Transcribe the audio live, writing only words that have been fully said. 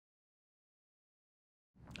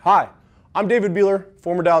Hi, I'm David Beeler,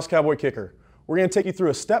 former Dallas Cowboy kicker. We're going to take you through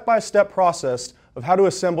a step-by-step process of how to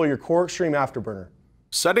assemble your CoreXtreme Afterburner.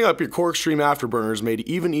 Setting up your CoreXtreme Afterburner is made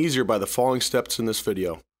even easier by the following steps in this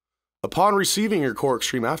video. Upon receiving your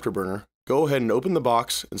CoreXtreme Afterburner, go ahead and open the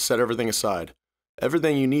box and set everything aside.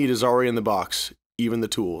 Everything you need is already in the box, even the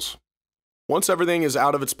tools. Once everything is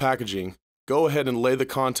out of its packaging, go ahead and lay the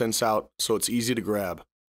contents out so it's easy to grab.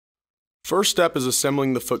 First step is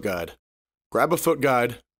assembling the foot guide. Grab a foot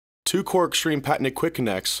guide, 2 CoreXtreme patented quick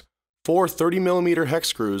connects, 4 30mm hex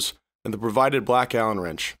screws, and the provided black Allen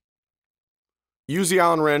wrench. Use the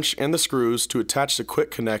Allen wrench and the screws to attach the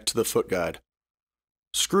quick connect to the foot guide.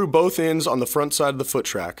 Screw both ends on the front side of the foot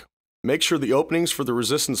track. Make sure the openings for the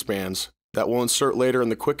resistance bands that we'll insert later in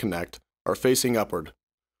the quick connect are facing upward.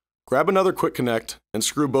 Grab another quick connect and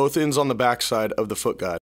screw both ends on the back side of the foot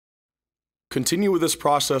guide. Continue with this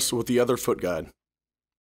process with the other foot guide.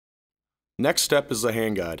 Next step is the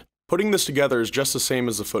hand guide. Putting this together is just the same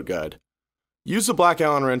as the foot guide. Use the black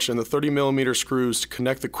Allen wrench and the 30mm screws to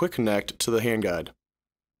connect the quick connect to the hand guide.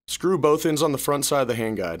 Screw both ends on the front side of the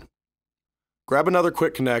hand guide. Grab another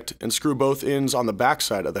quick connect and screw both ends on the back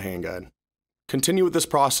side of the hand guide. Continue with this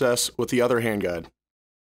process with the other hand guide.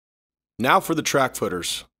 Now for the track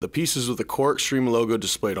footers, the pieces with the CoreXtreme logo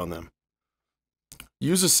displayed on them.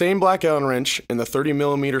 Use the same black Allen wrench and the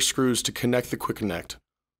 30mm screws to connect the quick connect.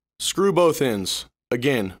 Screw both ends.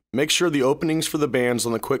 Again, make sure the openings for the bands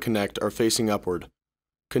on the quick connect are facing upward.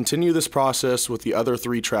 Continue this process with the other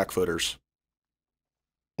 3 track footers.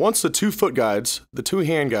 Once the 2 foot guides, the 2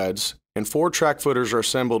 hand guides, and 4 track footers are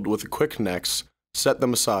assembled with the quick connects, set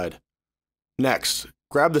them aside. Next,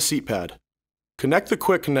 grab the seat pad. Connect the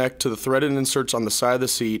quick connect to the threaded inserts on the side of the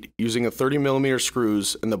seat using a 30mm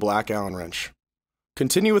screws and the black Allen wrench.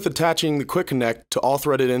 Continue with attaching the quick connect to all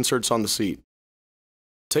threaded inserts on the seat.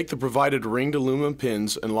 Take the provided ringed aluminum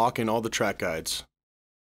pins and lock in all the track guides.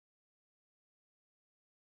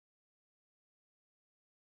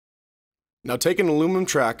 Now take an aluminum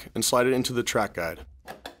track and slide it into the track guide.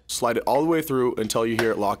 Slide it all the way through until you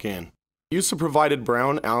hear it lock in. Use the provided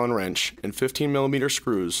brown Allen wrench and 15mm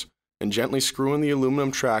screws and gently screw in the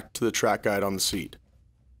aluminum track to the track guide on the seat.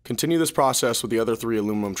 Continue this process with the other 3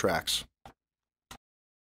 aluminum tracks.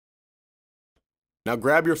 Now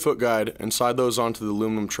grab your foot guide and slide those onto the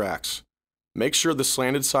aluminum tracks. Make sure the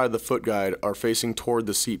slanted side of the foot guide are facing toward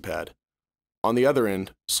the seat pad. On the other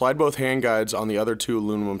end, slide both hand guides on the other 2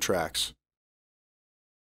 aluminum tracks.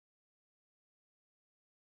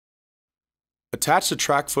 Attach the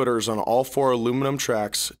track footers on all 4 aluminum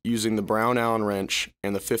tracks using the brown Allen wrench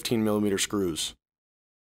and the 15mm screws.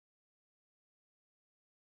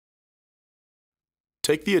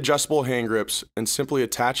 Take the adjustable hand grips and simply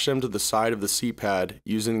attach them to the side of the seat pad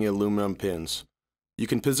using the aluminum pins. You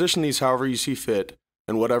can position these however you see fit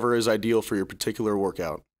and whatever is ideal for your particular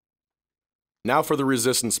workout. Now for the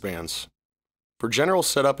resistance bands. For general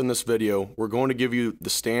setup in this video, we're going to give you the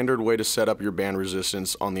standard way to set up your band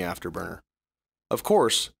resistance on the Afterburner. Of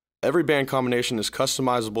course, every band combination is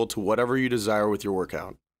customizable to whatever you desire with your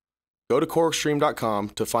workout. Go to CoreXtreme.com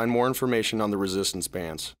to find more information on the resistance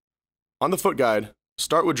bands. On the foot guide,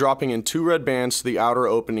 start with dropping in 2 red bands to the outer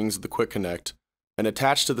openings of the quick connect and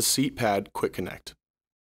attach to the seat pad quick connect.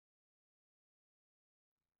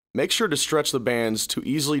 Make sure to stretch the bands to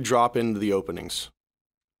easily drop into the openings.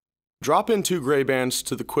 Drop in 2 gray bands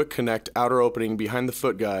to the quick connect outer opening behind the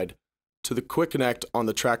foot guide to the quick connect on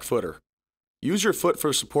the track footer. Use your foot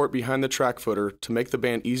for support behind the track footer to make the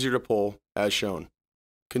band easier to pull, as shown.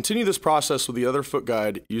 Continue this process with the other foot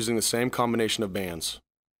guide using the same combination of bands.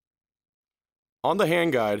 On the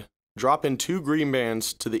hand guide, drop in 2 green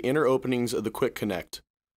bands to the inner openings of the quick connect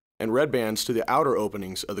and red bands to the outer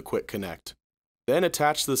openings of the quick connect. Then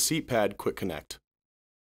attach the seat pad quick connect.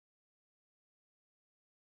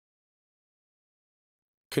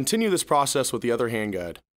 Continue this process with the other hand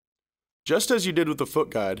guide. Just as you did with the foot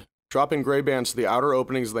guide, drop in gray bands to the outer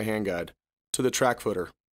openings of the hand guide to the track footer.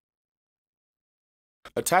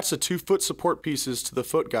 Attach the 2 foot support pieces to the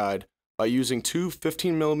foot guide by using 2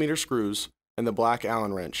 15mm screws and the black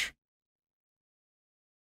Allen wrench.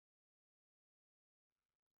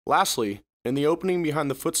 Lastly, in the opening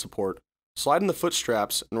behind the foot support, slide in the foot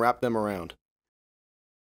straps and wrap them around.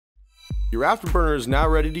 Your Afterburner is now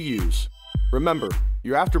ready to use. Remember,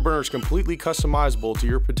 your Afterburner is completely customizable to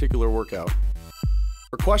your particular workout.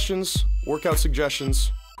 For questions, workout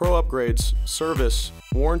suggestions, pro upgrades, service,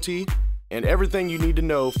 warranty, and everything you need to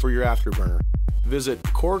know for your Afterburner, visit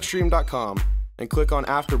CoreXtreme.com and click on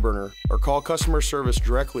Afterburner or call customer service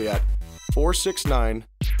directly at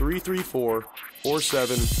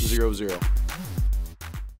 469-334-4700.